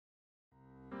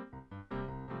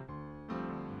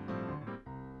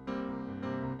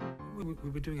we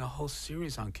were doing a whole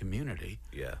series on community.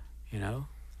 Yeah. You know,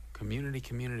 community,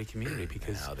 because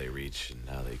and how they reach and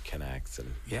how they connect,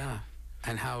 and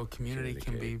and how community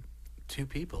can be two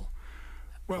people,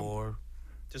 or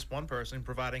just one person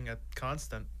providing a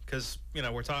constant. Because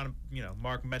we're talking.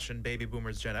 Mark mentioned baby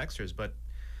boomers, Gen Xers, but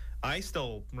I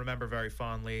still remember very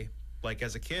fondly, like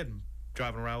as a kid,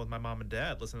 driving around with my mom and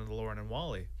dad, listening to Lauren and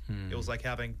Wally. It was like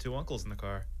having two uncles in the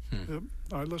car. Yep,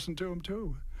 I listened to them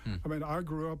too. I mean, I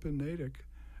grew up in Natick.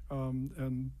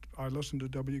 And I listened to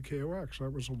WKOX.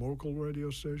 That was a local radio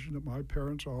station that my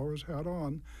parents always had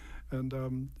on, and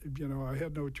I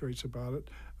had no choice about it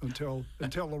until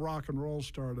the rock and roll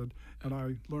started, and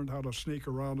I learned how to sneak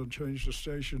around and change the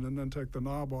station and then take the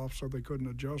knob off so they couldn't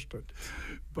adjust it.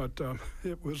 But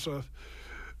it was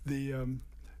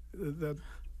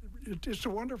It's a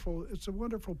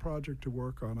wonderful project to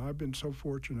work on. I've been so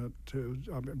fortunate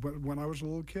when I was a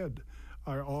little kid,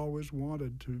 I always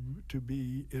wanted to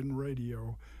be in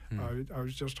radio. I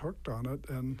was just hooked on it.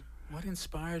 And what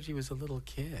inspired you as a little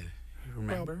kid? You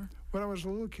remember? Well, when I was a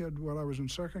little kid, when I was in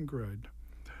second grade,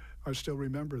 I still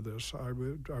remember this. I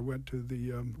went to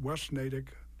the West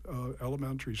Natick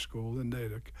elementary school in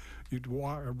Natick. I'd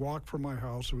walk from my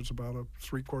house. It was about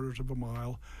 3/4 of a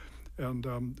mile. And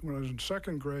when I was in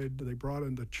second grade, they brought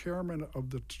in the chairman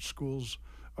of the schools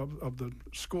of the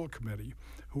school committee,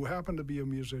 who happened to be a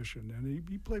musician, and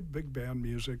he played big band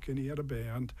music, and he had a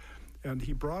band, and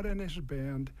he brought in his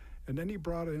band, and then he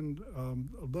brought in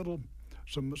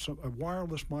a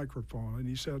wireless microphone, and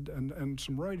he said, and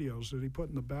some radios that he put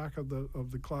in the back of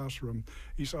the classroom.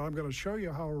 He said, "I'm going to show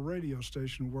you how a radio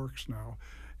station works now,"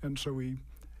 and so he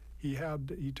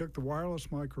took the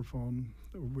wireless microphone,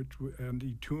 and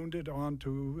he tuned it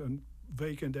onto a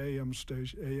vacant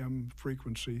AM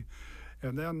frequency,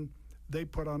 and then they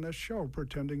put on this show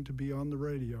pretending to be on the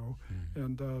radio,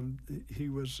 and he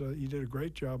did a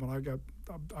great job, and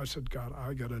I said, God,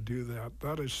 I got to do that.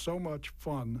 That is so much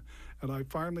fun. And I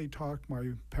finally talked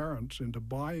my parents into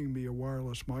buying me a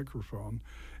wireless microphone,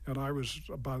 and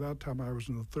by that time I was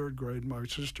in the third grade. My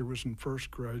sister was in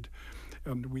first grade,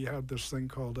 and we had this thing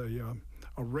called a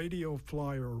radio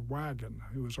flyer wagon.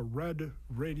 It was a red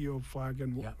radio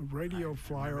flyer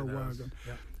wagon.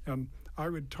 Yep. And I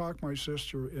would talk my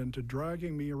sister into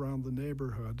dragging me around the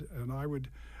neighborhood, and I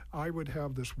would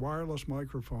have this wireless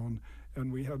microphone, and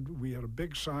we had a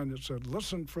big sign that said,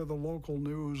 "Listen for the local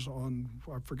news on,"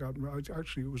 I forgot,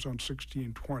 actually it was on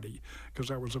 1620, because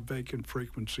that was a vacant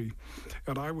frequency.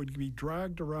 And I would be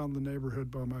dragged around the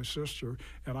neighborhood by my sister,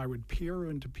 and I would peer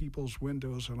into people's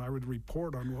windows, and I would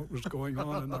report on what was going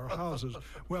on in their houses.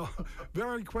 Well,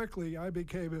 very quickly I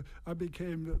became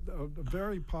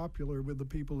very popular with the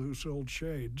people who sold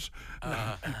shades,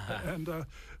 and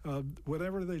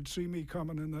whenever they'd see me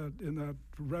coming in that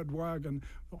red wagon,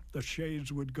 the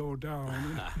shades would go down.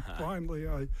 And finally,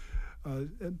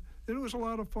 and it was a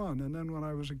lot of fun. And then when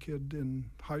I was a kid in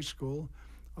high school,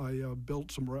 I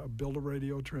built a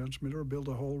radio transmitter, built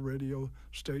a whole radio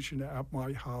station at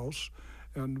my house,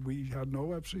 and we had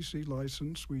no FCC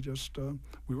license. We just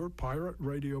we were pirate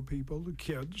radio people, the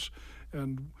kids,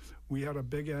 and we had a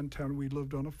big antenna. We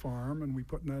lived on a farm, and we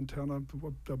put an antenna,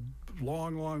 a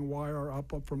long wire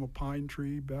up from a pine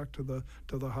tree back to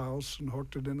the house, and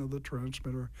hooked it into the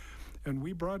transmitter, and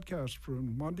we broadcast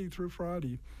from Monday through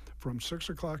Friday, from 6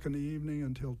 o'clock in the evening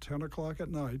until 10 o'clock at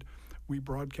night. We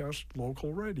broadcast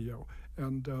local radio,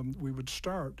 and we would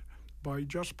start by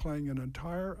just playing an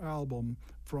entire album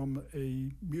from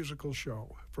a musical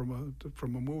show, from a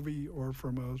movie or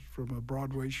from a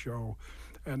Broadway show,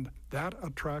 and that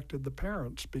attracted the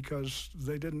parents because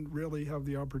they didn't really have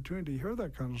the opportunity to hear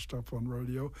that kind of stuff on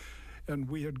radio, and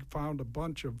we had found a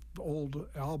bunch of old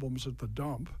albums at the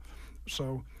dump,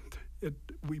 so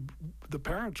the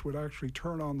parents would actually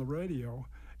turn on the radio.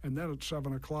 And then at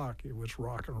 7 o'clock, it was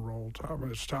rock and roll time.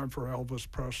 It's time for Elvis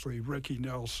Presley, Ricky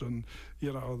Nelson. We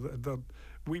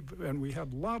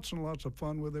had lots and lots of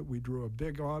fun with it. We drew a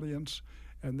big audience,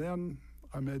 and then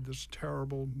I made this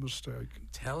terrible mistake.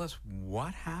 Tell us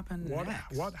what happened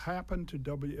next. What happened to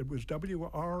It was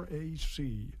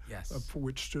WRAC, yes,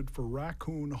 which stood for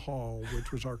Raccoon Hall,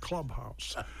 which was our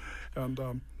clubhouse,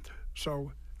 and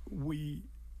so we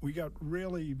had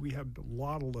a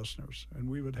lot of listeners, and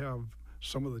we would have.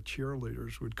 Some of the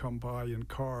cheerleaders would come by in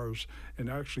cars and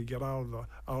actually get out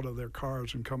of their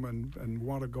cars and come in and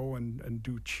want to go and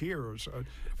do cheers.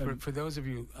 For those of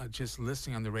you just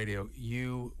listening on the radio,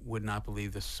 you would not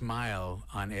believe the smile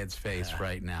on Ed's face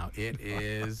right now. It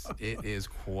is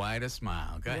quite a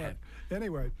smile. Go ahead.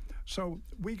 Anyway, so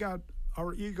we got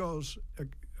our egos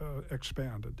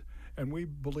expanded, And we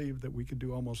believed that we could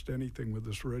do almost anything with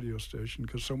this radio station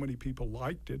because so many people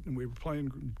liked it, and we were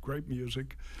playing great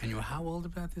music. And you were how old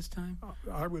about this time?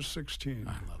 I was 16.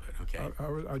 I love it.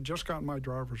 Okay. I just got my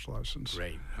driver's license.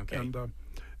 Great. Okay.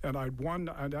 And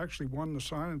I'd actually won the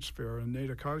science fair in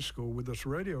Natick High School with this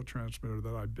radio transmitter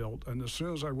that I built. And as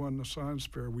soon as I won the science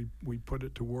fair, we put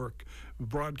it to work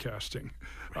broadcasting.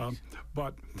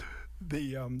 But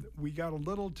we got a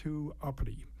little too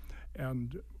uppity.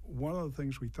 And one of the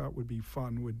things we thought would be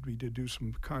fun would be to do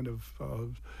some kind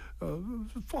of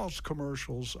false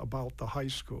commercials about the high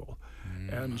school.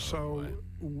 And so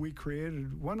we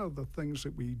created, one of the things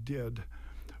that we did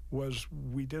was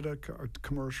we did a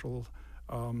commercial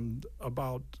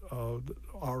about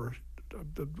our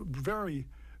very,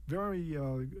 very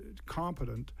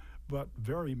competent but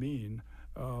very mean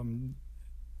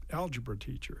algebra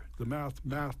teacher, the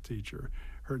math teacher.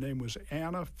 Her name was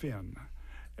Anna Finn,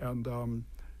 and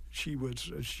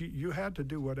you had to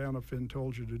do what Anna Finn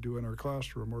told you to do in our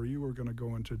classroom, or you were going to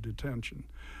go into detention.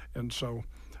 And so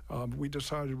we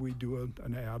decided we'd do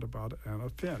an ad about Anna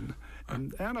Finn.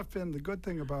 And Anna Finn, the good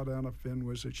thing about Anna Finn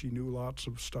was that she knew lots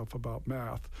of stuff about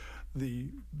math. The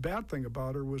bad thing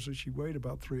about her was that she weighed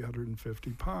about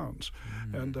 350 pounds.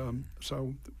 And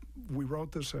so we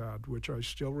wrote this ad, which I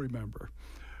still remember,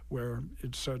 where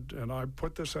it said, and I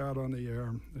put this ad on the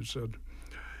air, it said,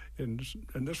 and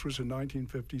this was in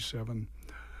 1957,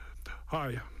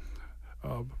 "Hi,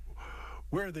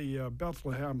 we're the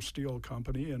Bethlehem Steel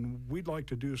Company, and we'd like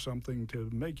to do something to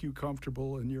make you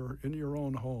comfortable in your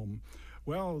own home.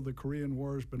 Well, the Korean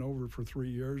War has been over for 3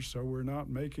 years, so we're not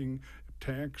making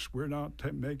tanks, we're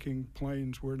not making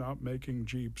planes, we're not making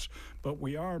Jeeps, but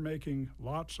we are making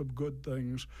lots of good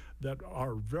things that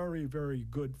are very, very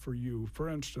good for you. For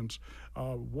instance,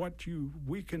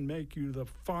 we can make you the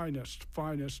finest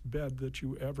bed that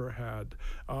you ever had,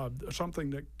 something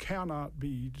that cannot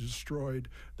be destroyed,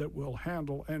 that will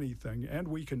handle anything, and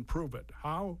we can prove it.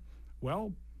 How?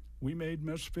 Well, we made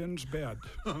Miss Finn's bed."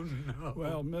 Oh no!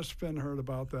 Well, Miss Finn heard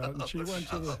about that, and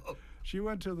she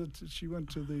went to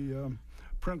the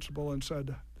principal and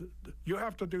said, "You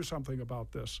have to do something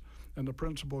about this." And the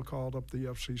principal called up the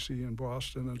FCC in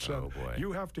Boston and said,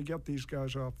 "You have to get these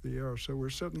guys off the air." So we're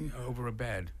sitting over a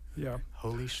bed. Yeah.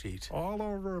 Holy sheet. All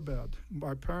over a bed.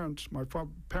 My parents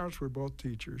were both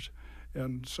teachers,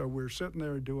 and so we're sitting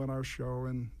there doing our show,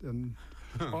 and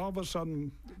all of a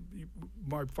sudden,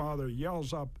 my father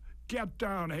yells up, "Get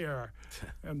down here!"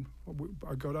 And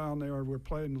I go down there, we're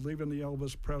leaving the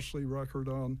Elvis Presley record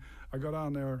on. I go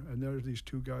down there, and there's these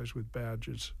two guys with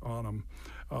badges on them,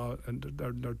 and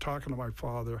they're talking to my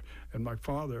father, and my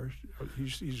father,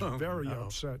 he's very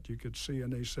upset, you could see,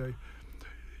 and they say,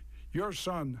 your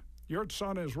son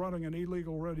is running an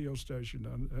illegal radio station,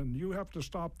 and you have to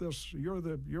stop this. You're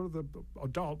the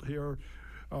adult here.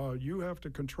 You have to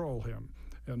control him."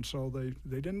 And so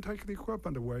they didn't take the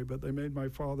equipment away, but they made my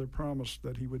father promise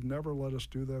that he would never let us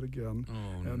do that again.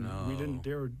 Oh, and no. we didn't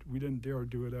dare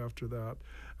do it after that.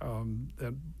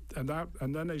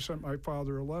 And then they sent my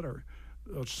father a letter,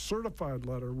 a certified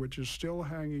letter, which is still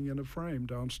hanging in a frame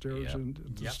downstairs in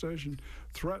the station,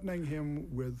 threatening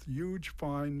him with huge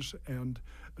fines and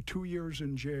 2 years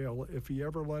in jail if he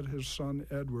ever let his son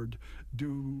Edward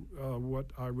do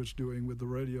what I was doing with the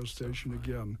radio station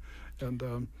again.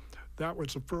 And that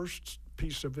was the first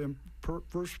piece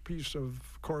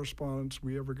of correspondence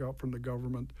we ever got from the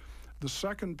government. The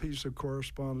second piece of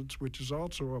correspondence, which is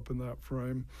also up in that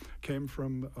frame, came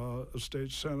from a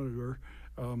state senator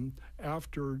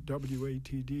after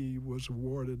WATD was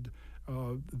awarded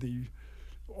the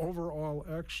overall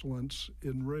excellence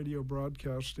in radio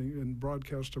broadcasting and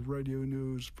broadcast of radio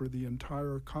news for the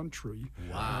entire country.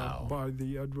 Wow. By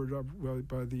the Edward R.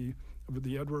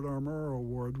 Murrow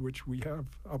Award, which we have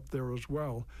up there as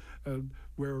well,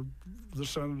 where the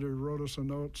senator wrote us a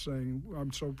note saying,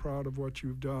 "I'm so proud of what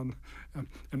you've done,"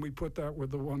 and we put that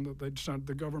with the one that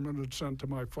the government had sent to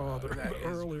my father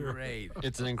earlier. Is great.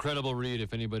 It's an incredible read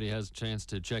if anybody has a chance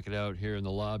to check it out here in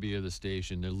the lobby of the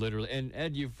station. They're literally, and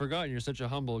Ed, you've forgotten, you're such a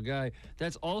humble guy.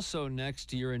 That's also next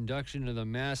to your induction to the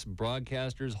Mass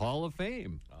Broadcasters Hall of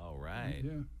Fame. All right.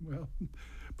 Yeah, well,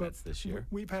 but That's this year.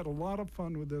 We've had a lot of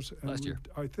fun with this. And Last year.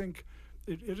 I think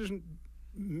it isn't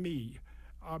me.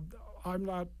 I'm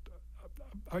not,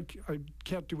 I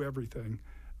can't do everything,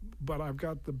 but I've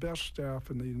got the best staff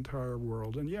in the entire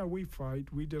world. And yeah, we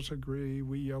fight, we disagree,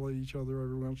 we yell at each other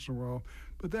every once in a while,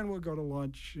 but then we'll go to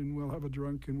lunch and we'll have a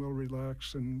drink and we'll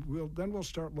relax, and we'll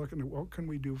start looking at what can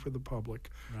we do for the public?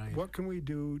 Right. What can we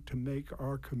do to make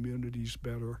our communities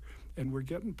better? And we're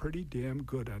getting pretty damn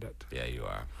good at it. Yeah, you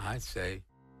are. I'd say